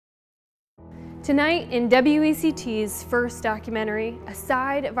Tonight in WECT's first documentary, a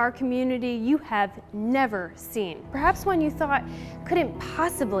side of our community you have never seen, perhaps one you thought couldn't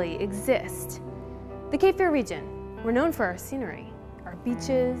possibly exist. The Cape Fear region, we're known for our scenery, our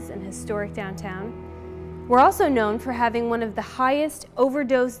beaches and historic downtown. We're also known for having one of the highest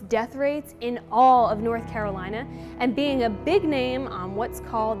overdose death rates in all of North Carolina and being a big name on what's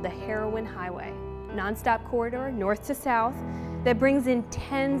called the Heroin Highway, nonstop corridor north to south that brings in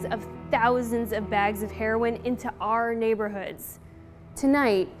tens of thousands of bags of heroin into our neighborhoods.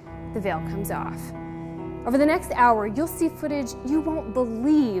 Tonight, the veil comes off. Over the next hour, you'll see footage you won't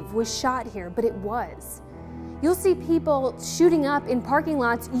believe was shot here, but it was. You'll see people shooting up in parking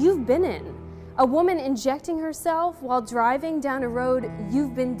lots you've been in, a woman injecting herself while driving down a road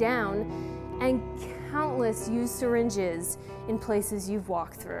you've been down, and countless used syringes in places you've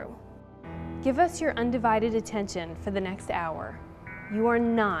walked through. Give us your undivided attention for the next hour. You are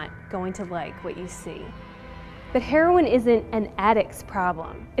not going to like what you see. But heroin isn't an addict's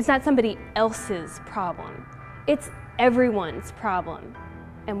problem. It's not somebody else's problem. It's everyone's problem.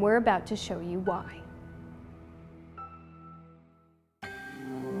 And we're about to show you why.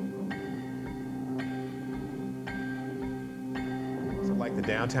 So like the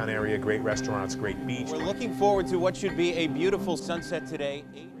downtown area, great restaurants, great beach. We're looking forward to what should be a beautiful sunset today.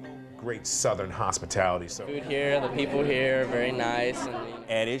 Great southern hospitality. So food here, the people here are very nice.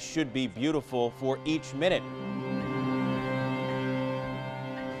 And it should be beautiful for each minute.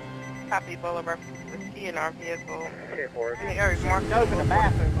 Happy Boulevard with key in our vehicle. Okay, for it. In the area marked Open the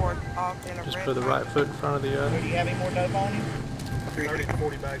bathroom. Just put the right foot in front of the other. Do you have any more dope on you? 30 to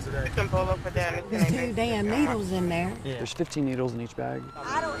 40 bags a day. You can pull up for damage. There's 2 damn needles in there. Yeah. There's 15 needles in each bag.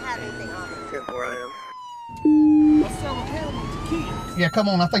 I don't have anything on me. 10-4 I am. Yeah, come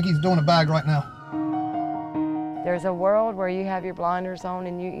on. I think he's doing a bag right now. There's a world where you have your blinders on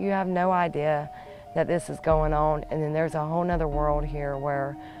and you have no idea that this is going on. And then there's a whole nother world here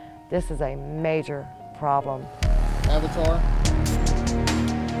where this is a major problem. Avatar.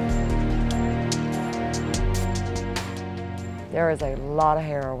 There is a lot of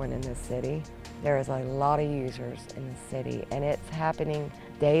heroin in this city. There is a lot of users in the city, and it's happening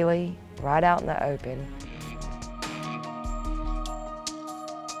daily, right out in the open.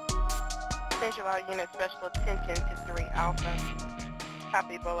 Central Our Unit special attention to 3 Alpha.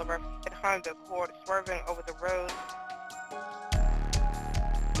 Happy Boulevard at Honda Accord swerving over the road.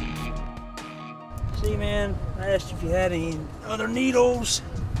 See, man, I asked you if you had any other needles.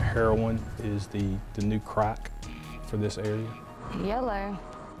 Heroin is the new crack for this area. Yellow.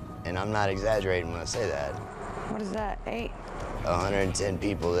 And I'm not exaggerating when I say that. What is that, 8? 110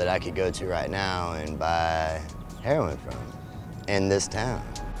 people that I could go to right now and buy heroin from in this town.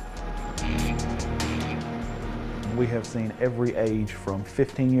 We have seen every age from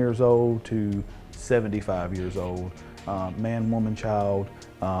 15 years old to 75 years old. Man, woman, child,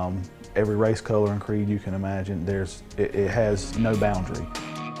 every race, color, and creed you can imagine. It has no boundary.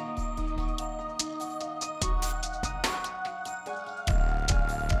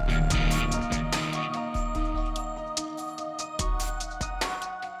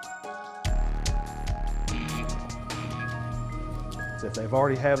 If they've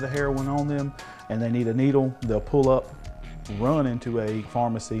already have the heroin on them and they need a needle, they'll pull up, run into a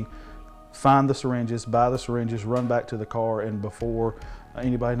pharmacy, find the syringes, buy the syringes, run back to the car, and before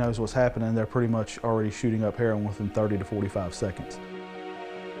anybody knows what's happening, they're pretty much already shooting up heroin within 30 to 45 seconds.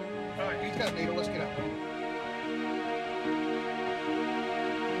 All right, he's got a needle. Let's get out.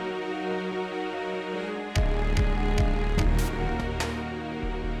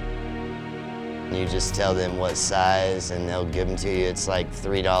 You just tell them what size and they'll give them to you. It's like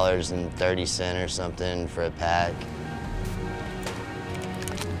 $3.30 or something for a pack.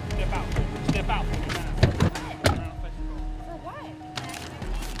 Step out. Step out. For what?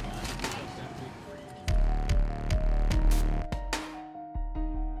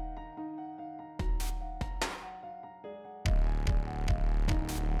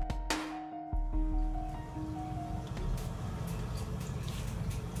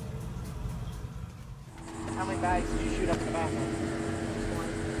 How many bags did you shoot up in the bathroom?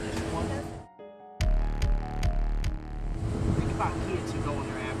 Just one. Think about kids who go in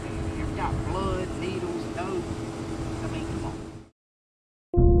there after you. You've got blood, needles, dope. I mean, come on.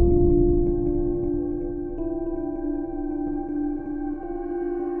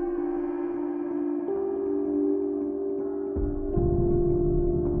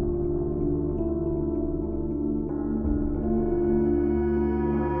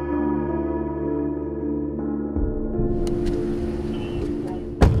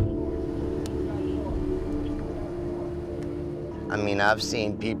 I mean, I've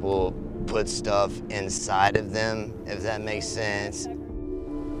seen people put stuff inside of them, if that makes sense.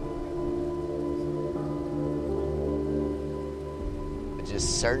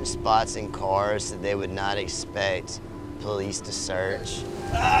 Just certain spots in cars that they would not expect police to search.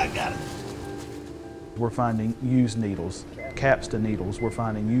 I got it. We're finding used needles, caps to needles. We're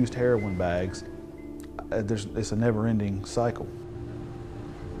finding used heroin bags. It's a never-ending cycle.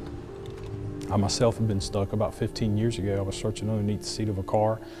 I myself have been stuck about 15 years ago. I was searching underneath the seat of a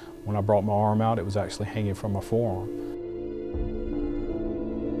car. When I brought my arm out, it was actually hanging from my forearm.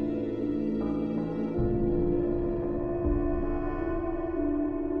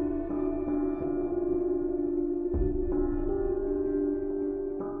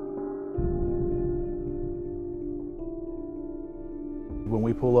 When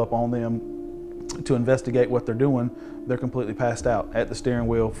we pull up on them to investigate what they're doing, they're completely passed out at the steering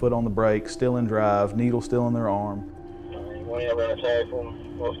wheel, foot on the brake, still in drive, needle still in their arm.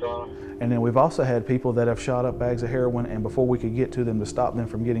 And then we've also had people that have shot up bags of heroin, and before we could get to them to stop them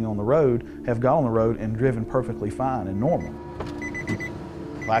from getting on the road, have got on the road and driven perfectly fine and normal.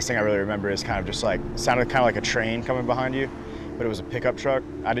 Last thing I really remember is kind of just like, sounded kind of like a train coming behind you, but it was a pickup truck.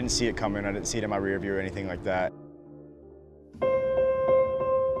 I didn't see it coming. I didn't see it in my rear view or anything like that.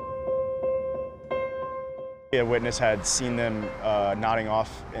 A witness had seen them nodding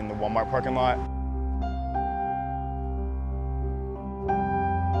off in the Walmart parking lot.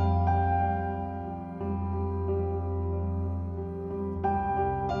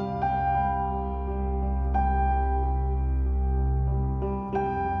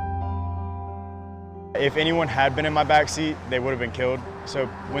 If anyone had been in my back seat, they would have been killed. So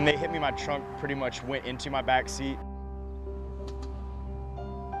when they hit me, my trunk pretty much went into my back seat.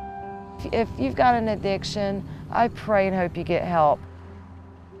 If you've got an addiction, I pray and hope you get help.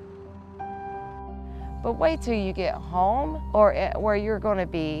 But wait till you get home or where you're going to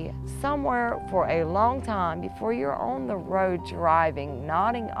be somewhere for a long time before you're on the road driving,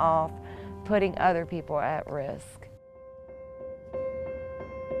 nodding off, putting other people at risk.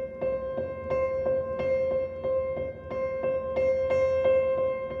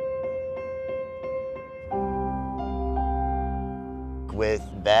 With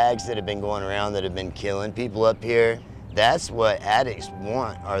bags that have been going around that have been killing people up here, that's what addicts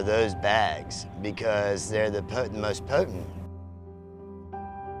want, are those bags, because they're the most potent.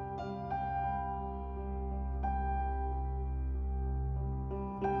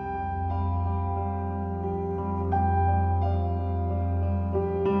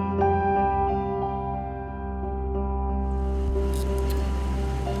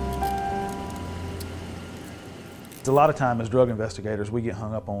 A lot of time as drug investigators, we get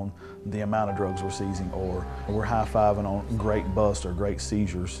hung up on the amount of drugs we're seizing, or we're high-fiving on great busts or great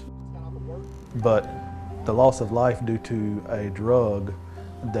seizures. But the loss of life due to a drug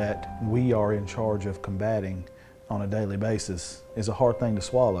that we are in charge of combating on a daily basis is a hard thing to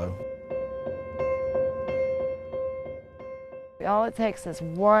swallow. All it takes is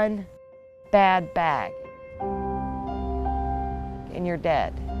one bad bag and you're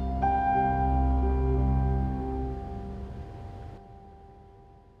dead.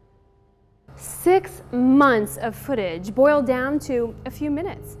 Six months of footage boiled down to a few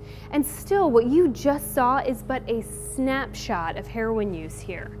minutes. And still, what you just saw is but a snapshot of heroin use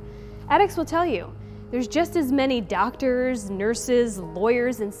here. Addicts will tell you, there's just as many doctors, nurses,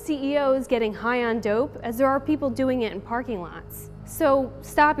 lawyers, and CEOs getting high on dope as there are people doing it in parking lots. So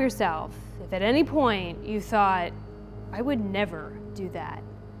stop yourself if at any point you thought, I would never do that.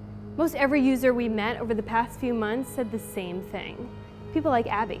 Most every user we met over the past few months said the same thing. People like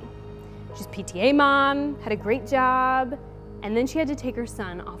Abby. She's PTA mom, had a great job, and then she had to take her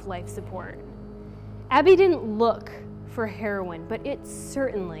son off life support. Abby didn't look for heroin, but it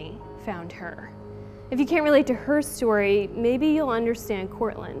certainly found her. If you can't relate to her story, maybe you'll understand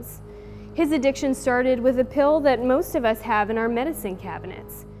Cortland's. His addiction started with a pill that most of us have in our medicine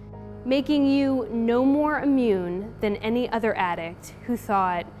cabinets, making you no more immune than any other addict who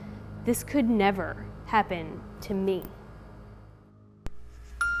thought, this could never happen to me.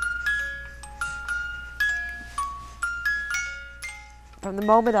 From the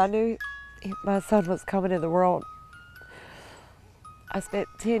moment I knew my son was coming into the world, I spent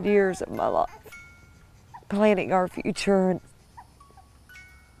 10 years of my life planning our future, and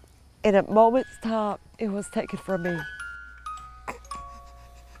in a moment's time, it was taken from me.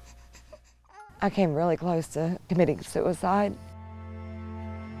 I came really close to committing suicide.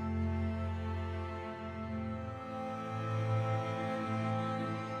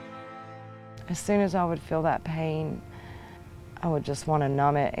 As soon as I would feel that pain, I would just want to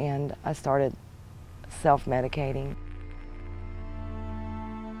numb it, and I started self-medicating.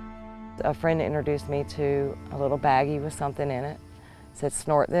 A friend introduced me to a little baggie with something in it. Said,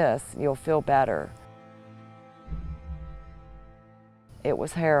 snort this, you'll feel better. It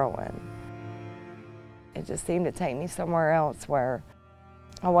was heroin. It just seemed to take me somewhere else where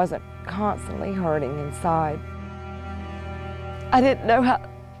I wasn't constantly hurting inside. I didn't know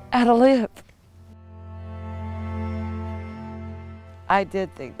how to live. I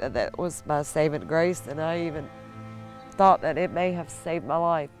did think that that was my saving grace, and I even thought that it may have saved my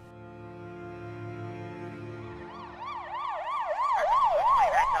life.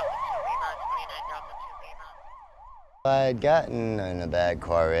 I had gotten in a bad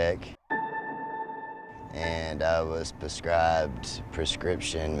car wreck, and I was prescribed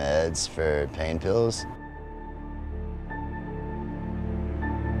prescription meds for pain pills.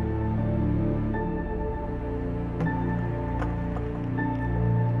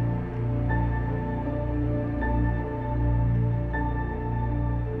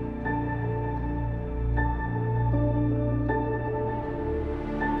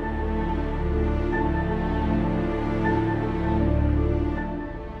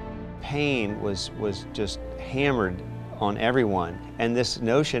 Pain was just hammered on everyone. And this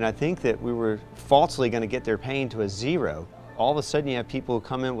notion, I think that we were falsely going to get their pain to a zero. All of a sudden you have people who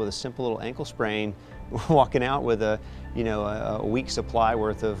come in with a simple little ankle sprain, walking out with a week supply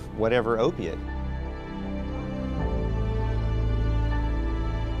worth of whatever opiate.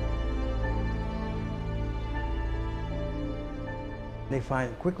 They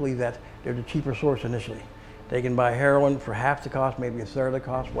find quickly that they're the cheaper source initially. They can buy heroin for half the cost, maybe a third of the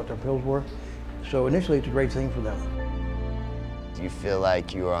cost, what their pills were. So initially it's a great thing for them. You feel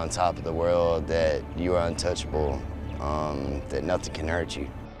like you are on top of the world, that you are untouchable, that nothing can hurt you.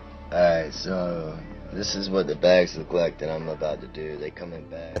 Alright, so this is what the bags look like that I'm about to do. They come in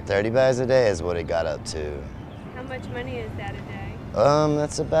bags. 30 bags a day is what it got up to. How much money is that a day?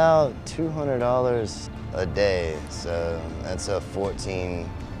 That's about $200 a day, so that's a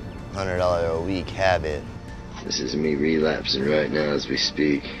 $1,400 a week habit. This is me relapsing right now as we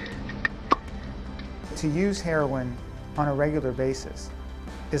speak. To use heroin on a regular basis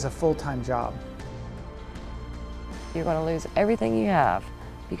is a full-time job. You're going to lose everything you have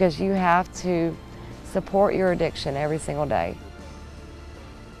because you have to support your addiction every single day.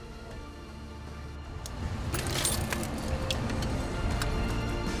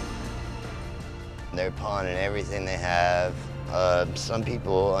 They're pawning everything they have. Some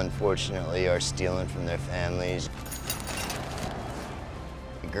people, unfortunately, are stealing from their families.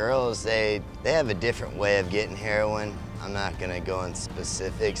 Girls, they have a different way of getting heroin. I'm not gonna go into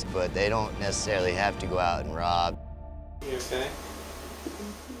specifics, but they don't necessarily have to go out and rob. You okay?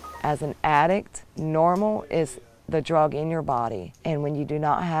 As an addict, normal is the drug in your body. And when you do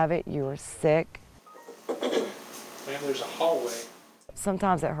not have it, you are sick. Man, there's a hallway.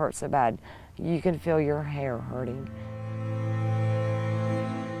 Sometimes it hurts so bad, you can feel your hair hurting.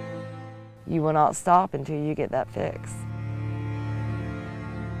 You will not stop until you get that fix.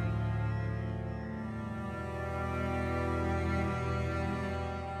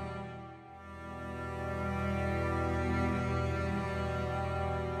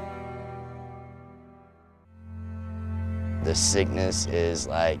 The sickness is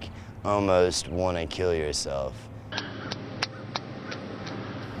like almost want to kill yourself.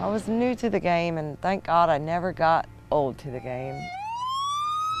 I was new to the game, and thank God I never got old to the game.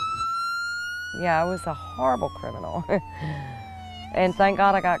 Yeah, I was a horrible criminal. And thank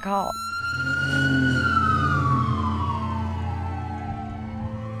God I got caught.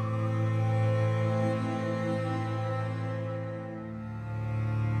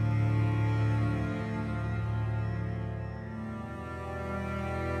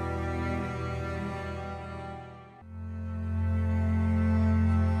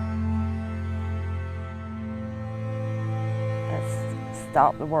 That's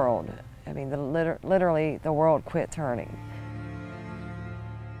stopped the world. I mean, literally, the world quit turning.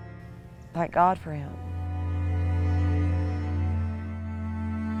 Thank God for him.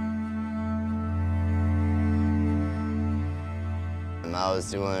 I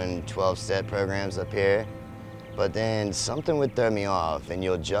was doing 12-step programs up here, but then something would throw me off, and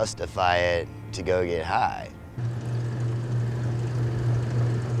you'll justify it to go get high.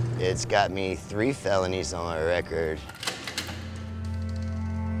 It's got me 3 felonies on my record.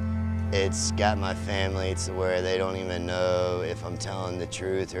 It's got my family to where they don't even know if I'm telling the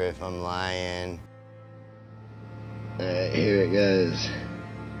truth or if I'm lying. All right, here it goes.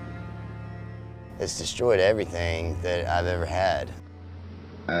 It's destroyed everything that I've ever had.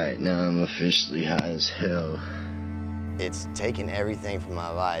 All right, now I'm officially high as hell. It's taken everything from my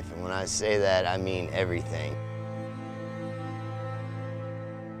life, and when I say that, I mean everything.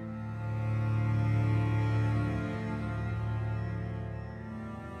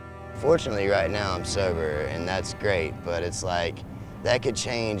 Fortunately, right now I'm sober, and that's great, but it's like, that could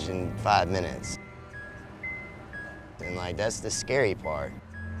change in 5 minutes. And like, that's the scary part.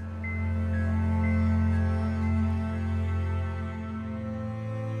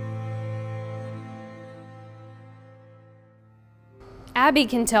 Abby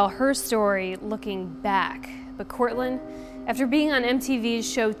can tell her story looking back, but Cortland, after being on MTV's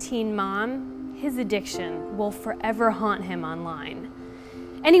show Teen Mom, his addiction will forever haunt him online.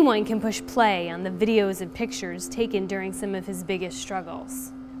 Anyone can push play on the videos and pictures taken during some of his biggest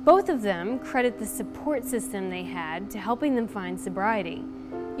struggles. Both of them credit the support system they had to helping them find sobriety.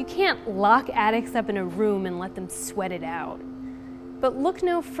 You can't lock addicts up in a room and let them sweat it out. But look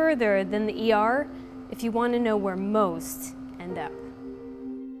no further than the ER if you want to know where most end up.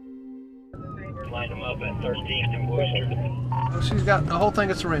 Line them up at 13th and Worcester. Well, she's got the whole thing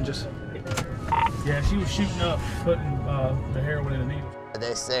of syringes. Yeah, she was shooting up, putting the heroin in the needle.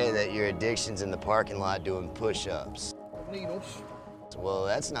 They say that your addiction's in the parking lot doing push-ups. Needles. Well,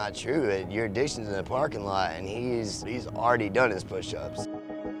 that's not true. Your addiction's in the parking lot, and he's already done his push-ups.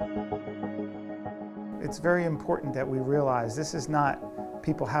 It's very important that we realize this is not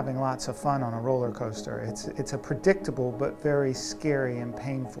people having lots of fun on a roller coaster. It's a predictable but very scary and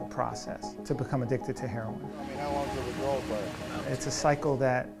painful process to become addicted to heroin. I mean, how long's the withdrawal for? It's a cycle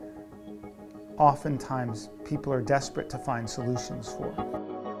that oftentimes people are desperate to find solutions for.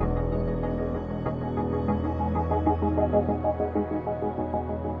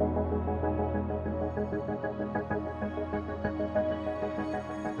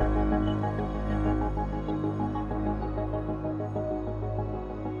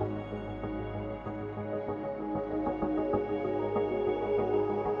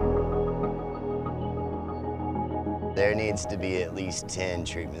 There needs to be at least 10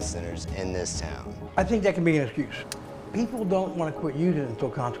 treatment centers in this town. I think that can be an excuse. People don't want to quit using it until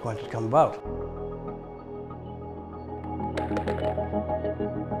consequences come about.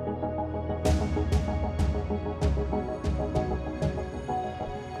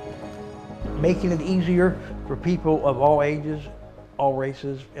 Making it easier for people of all ages, all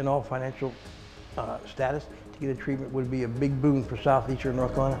races, and all financial status to get a treatment would be a big boon for southeastern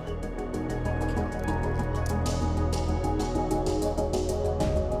North Carolina.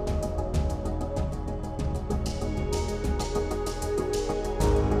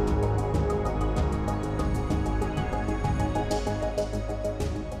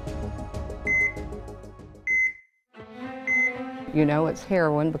 You know it's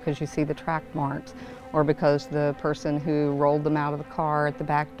heroin because you see the track marks, or because the person who rolled them out of the car at the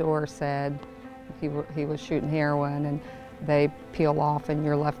back door said he was shooting heroin, and they peel off and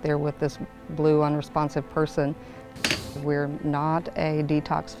you're left there with this blue unresponsive person. We're not a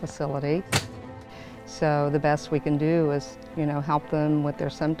detox facility, so the best we can do is, help them with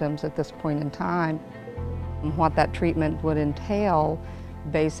their symptoms at this point in time. And what that treatment would entail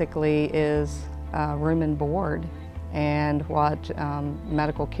basically is room and board, and what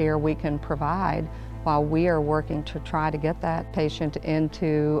medical care we can provide while we are working to try to get that patient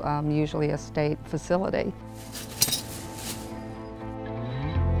into usually a state facility.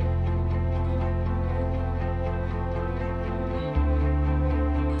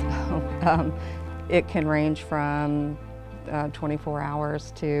 It can range from 24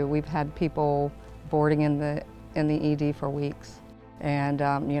 hours to, we've had people boarding in the ED for weeks, and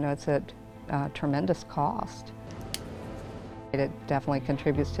it's at tremendous cost. It definitely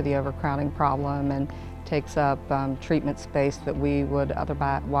contributes to the overcrowding problem and takes up treatment space that we would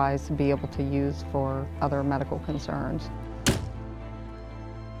otherwise be able to use for other medical concerns.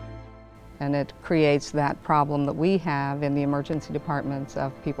 And it creates that problem that we have in the emergency departments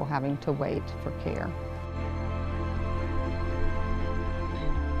of people having to wait for care.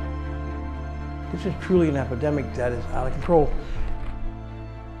 This is truly an epidemic that is out of control.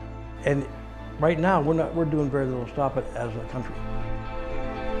 And right now, we're doing very little to stop it as a country.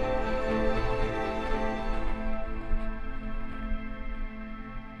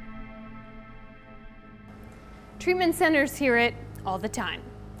 Treatment centers hear it all the time.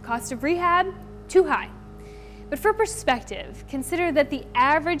 Cost of rehab, too high. But for perspective, consider that the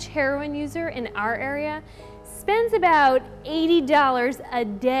average heroin user in our area spends about $80 a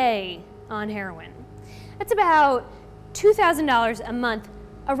day on heroin. That's about $2,000 a month,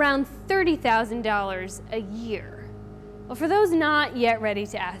 around $30,000 a year. Well, for those not yet ready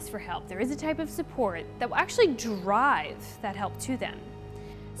to ask for help, there is a type of support that will actually drive that help to them.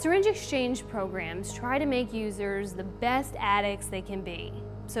 Syringe exchange programs try to make users the best addicts they can be,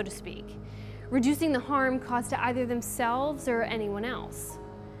 so to speak, reducing the harm caused to either themselves or anyone else.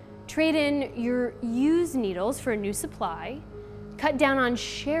 Trade in your used needles for a new supply, cut down on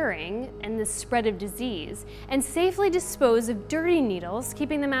sharing and the spread of disease, and safely dispose of dirty needles,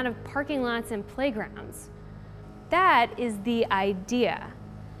 keeping them out of parking lots and playgrounds. That is the idea.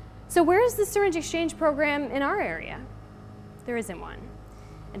 So where is the syringe exchange program in our area? There isn't one.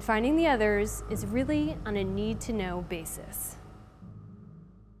 And finding the others is really on a need-to-know basis.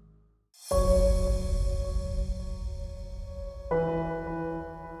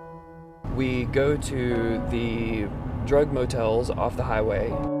 We go to the drug motels off the highway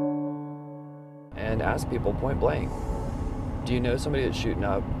and ask people point blank, do you know somebody that's shooting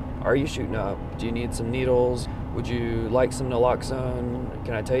up? Are you shooting up? Do you need some needles? Would you like some naloxone?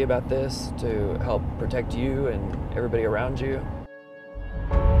 Can I tell you about this to help protect you and everybody around you?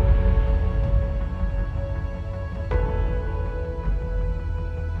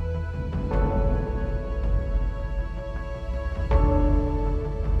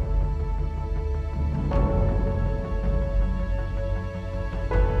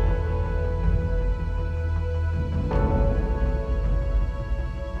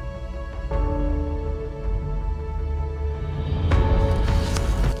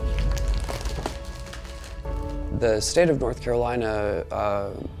 The state of North Carolina,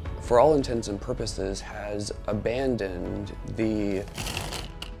 for all intents and purposes, has abandoned the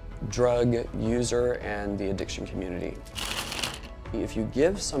drug user and the addiction community. If you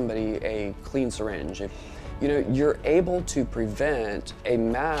give somebody a clean syringe, you're able to prevent a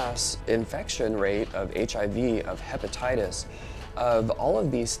mass infection rate of HIV, of hepatitis, of all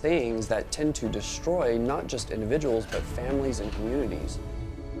of these things that tend to destroy not just individuals, but families and communities.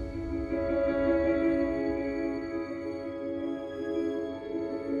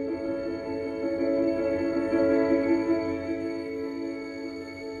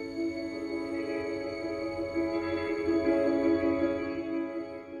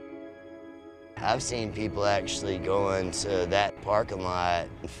 I've seen people actually go into that parking lot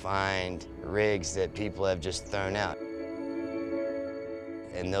and find rigs that people have just thrown out.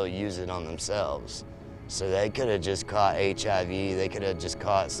 And they'll use it on themselves. So they could have just caught HIV, they could have just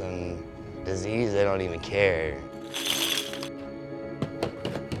caught some disease, they don't even care.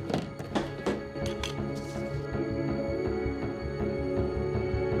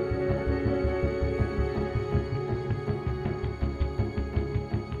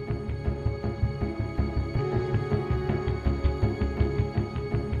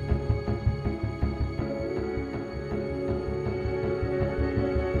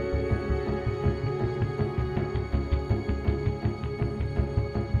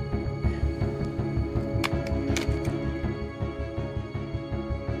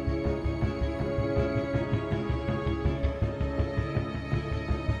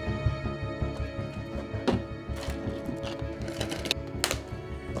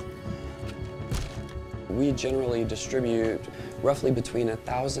 We generally distribute roughly between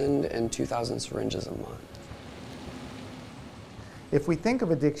 1,000 and 2,000 syringes a month. If we think of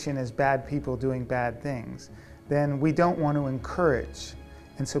addiction as bad people doing bad things, then we don't want to encourage.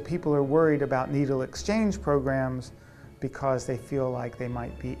 And so people are worried about needle exchange programs because they feel like they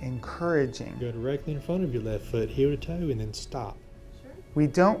might be encouraging. Go directly in front of your left foot, heel to toe, and then stop. Sure. We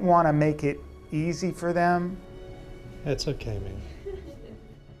don't want to make it easy for them. That's okay, man.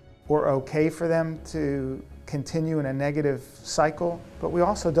 Or okay for them to continue in a negative cycle, but we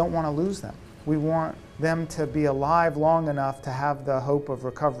also don't want to lose them. We want them to be alive long enough to have the hope of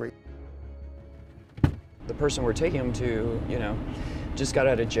recovery. The person we're taking them to, just got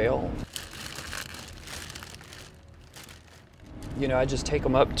out of jail. I just take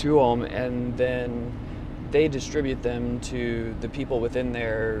them up to them, and then they distribute them to the people within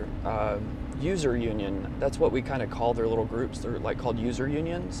their user union. That's what we kind of call their little groups. They're called user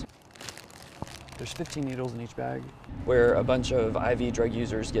unions. There's 15 needles in each bag, where a bunch of IV drug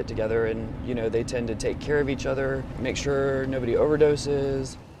users get together and, they tend to take care of each other, make sure nobody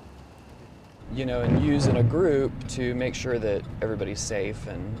overdoses, and use in a group to make sure that everybody's safe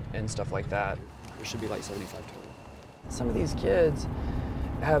and stuff like that. There should be 75 total. Some of these kids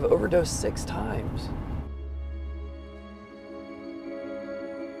have overdosed 6 times.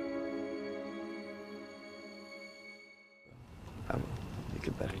 You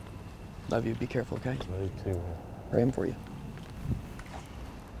could bet. Love you. Be careful, okay? Love you too, man. Praying for you.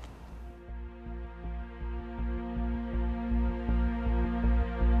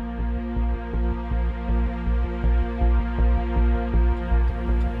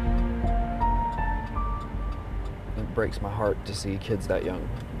 It breaks my heart to see kids that young.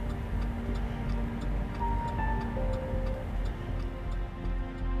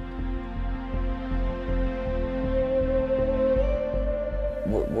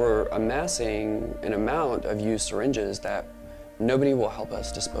 We're amassing an amount of used syringes that nobody will help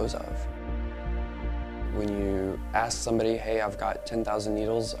us dispose of. When you ask somebody, hey, I've got 10,000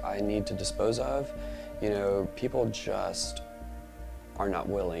 needles I need to dispose of, you know, people just are not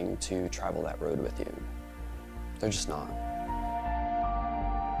willing to travel that road with you. They're just not.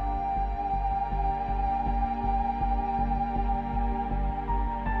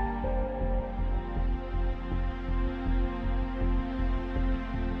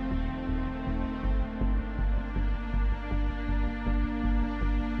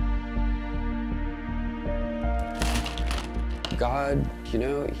 God, you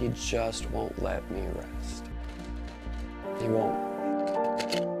know, he just won't let me rest. He won't.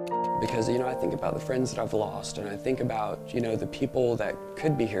 Because, you know, I think about the friends that I've lost, and I think about, you know, the people that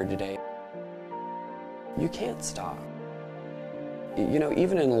could be here today. You can't stop. You know,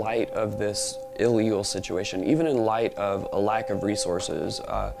 even in light of this illegal situation, even in light of a lack of resources,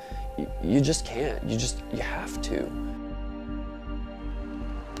 you just can't. You have to.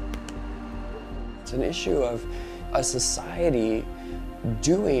 It's an issue of a society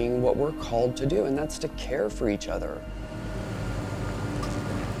doing what we're called to do, and that's to care for each other.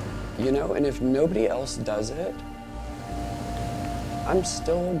 You know, and if nobody else does it, I'm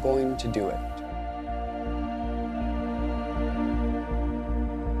still going to do it.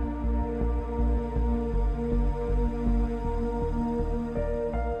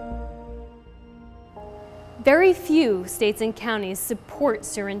 Very few states and counties support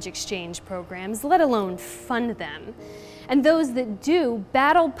syringe exchange programs, let alone fund them. And those that do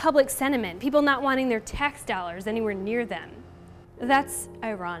battle public sentiment, people not wanting their tax dollars anywhere near them. That's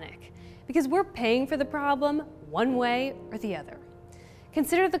ironic, because we're paying for the problem one way or the other.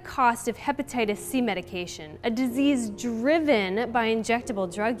 Consider the cost of hepatitis C medication, a disease driven by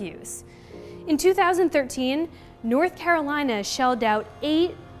injectable drug use. In 2013, North Carolina shelled out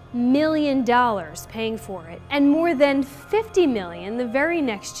 $8 million paying for it, and more than $50 million the very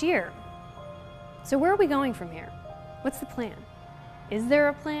next year. So where are we going from here? What's the plan? Is there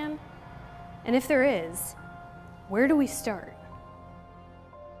a plan? And if there is, where do we start?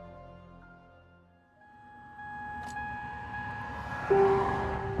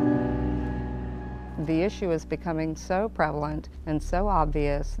 The issue is becoming so prevalent and so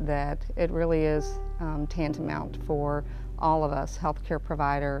obvious that it really is tantamount for all of us, healthcare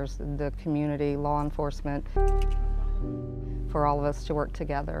providers, the community, law enforcement, for all of us to work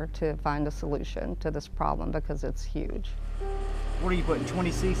together to find a solution to this problem, because it's huge. What are you putting, 20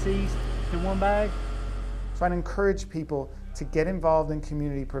 cc's in one bag? So I'd encourage people to get involved in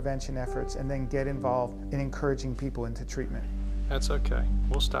community prevention efforts and then get involved in encouraging people into treatment. That's okay.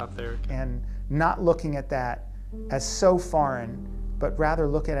 We'll stop there. And not looking at that as so foreign, but rather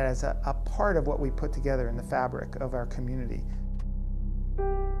look at it as a part of what we put together in the fabric of our community.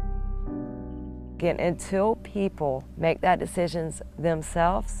 Again, until people make that decisions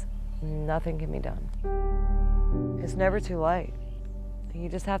themselves, nothing can be done. It's never too late. You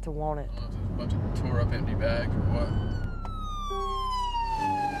just have to want it. A bunch of tore up empty bags or what?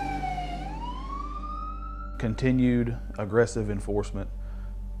 Continued aggressive enforcement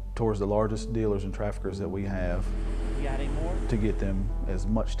towards the largest dealers and traffickers that we have, You got any more? to get them as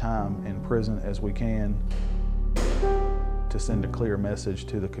much time in prison as we can, to send a clear message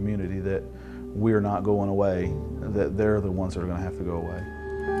to the community that we're not going away, that they're the ones that are going to have to go away.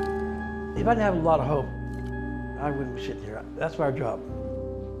 If I didn't have a lot of hope, I wouldn't be sitting here. That's our job.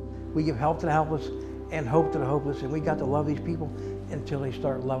 We give help to the helpless and hope to the hopeless, and we got to love these people until they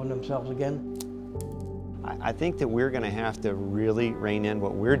start loving themselves again. I think that we're going to have to really rein in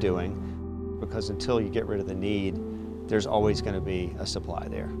what we're doing, because until you get rid of the need, there's always going to be a supply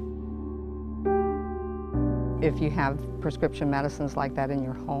there. If you have prescription medicines like that in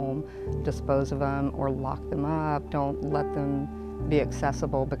your home, dispose of them or lock them up. Don't let them be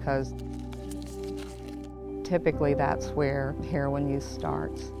accessible, because typically that's where heroin use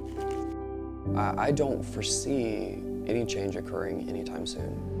starts. I don't foresee any change occurring anytime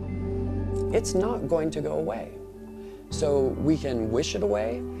soon. It's not going to go away. So we can wish it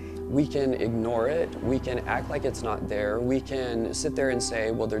away, we can ignore it, we can act like it's not there, we can sit there and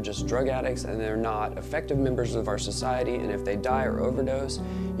say, well, they're just drug addicts and they're not effective members of our society, and if they die or overdose,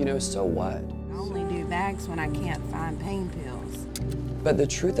 you know, so what? I only do bags when I can't find pain pills. But the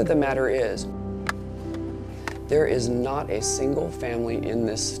truth of the matter is, there is not a single family in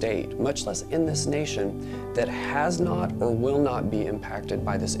this state, much less in this nation, that has not or will not be impacted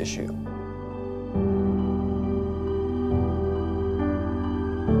by this issue.